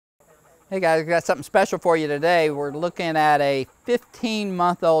Hey guys, we got something special for you today. We're looking at a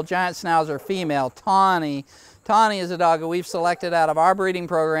 15-month-old giant schnauzer female, Tawny. Tawny is a dog that we've selected out of our breeding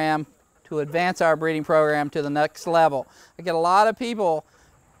program to advance our breeding program to the next level. I get a lot of people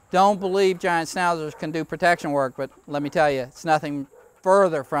don't believe giant schnauzers can do protection work, but let me tell you, it's nothing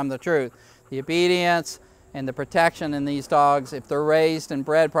further from the truth. The obedience and the protection in these dogs, if they're raised and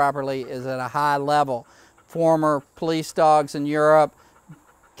bred properly, is at a high level. Former police dogs in Europe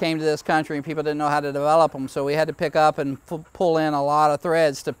came to this country and people didn't know how to develop them, so we had to pick up and pull in a lot of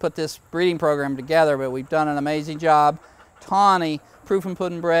threads to put this breeding program together, but we've done an amazing job. Tawny,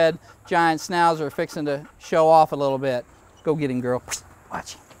 Prufenpuden bred, giant schnauzer, fixing to show off a little bit. Go get him, girl.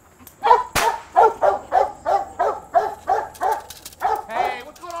 Watch him. Hey,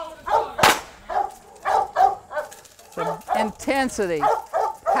 what's going on with this dog? The intensity,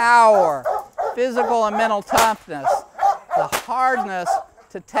 power, physical and mental toughness, the hardness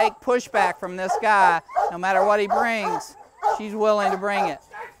to take pushback from this guy. No matter what he brings, she's willing to bring it.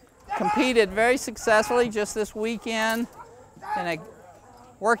 Competed very successfully just this weekend in a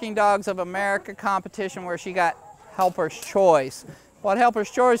Working Dogs of America competition where she got Helper's Choice. What Helper's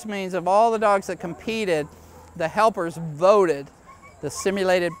Choice means, of all the dogs that competed, the helpers voted, the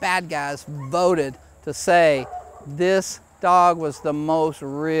simulated bad guys voted to say this dog was the most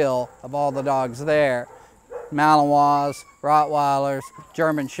real of all the dogs there. Malinois, Rottweilers,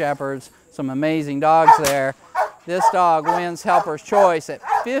 German Shepherds, some amazing dogs there. This dog wins Helper's Choice at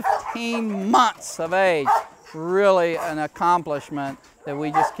 15 months of age. Really an accomplishment that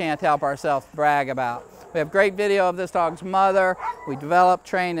we just can't help ourselves brag about. We have great video of this dog's mother. We developed,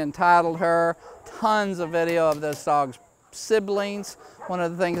 trained, and titled her. Tons of video of this dog's siblings. One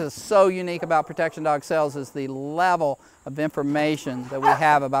of the things that's so unique about Protection Dog Sales is the level of information that we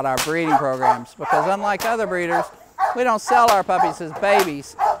have about our breeding programs, because unlike other breeders, we don't sell our puppies as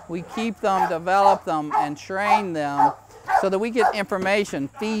babies. We keep them, develop them, and train them so that we get information,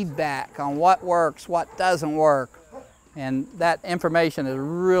 feedback on what works, what doesn't work. And that information has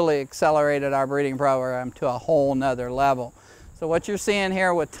really accelerated our breeding program to a whole nother level. So what you're seeing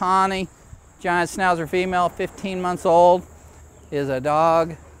here with Tawny, giant schnauzer female, 15 months old, is a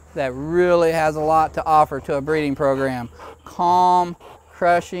dog that really has a lot to offer to a breeding program. Calm,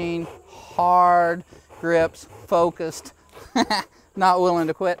 crushing, hard grips, focused, not willing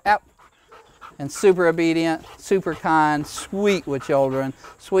to quit, and super obedient, super kind, sweet with children,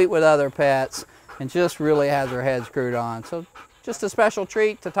 sweet with other pets, and just really has her head screwed on. So just a special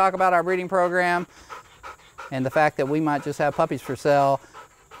treat to talk about our breeding program and the fact that we might just have puppies for sale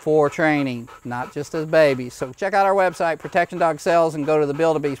for training, not just as babies. So check out our website, Protection Dog Sales, and go to the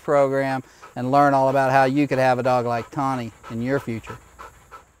Build a Beast program and learn all about how you could have a dog like Tawny in your future.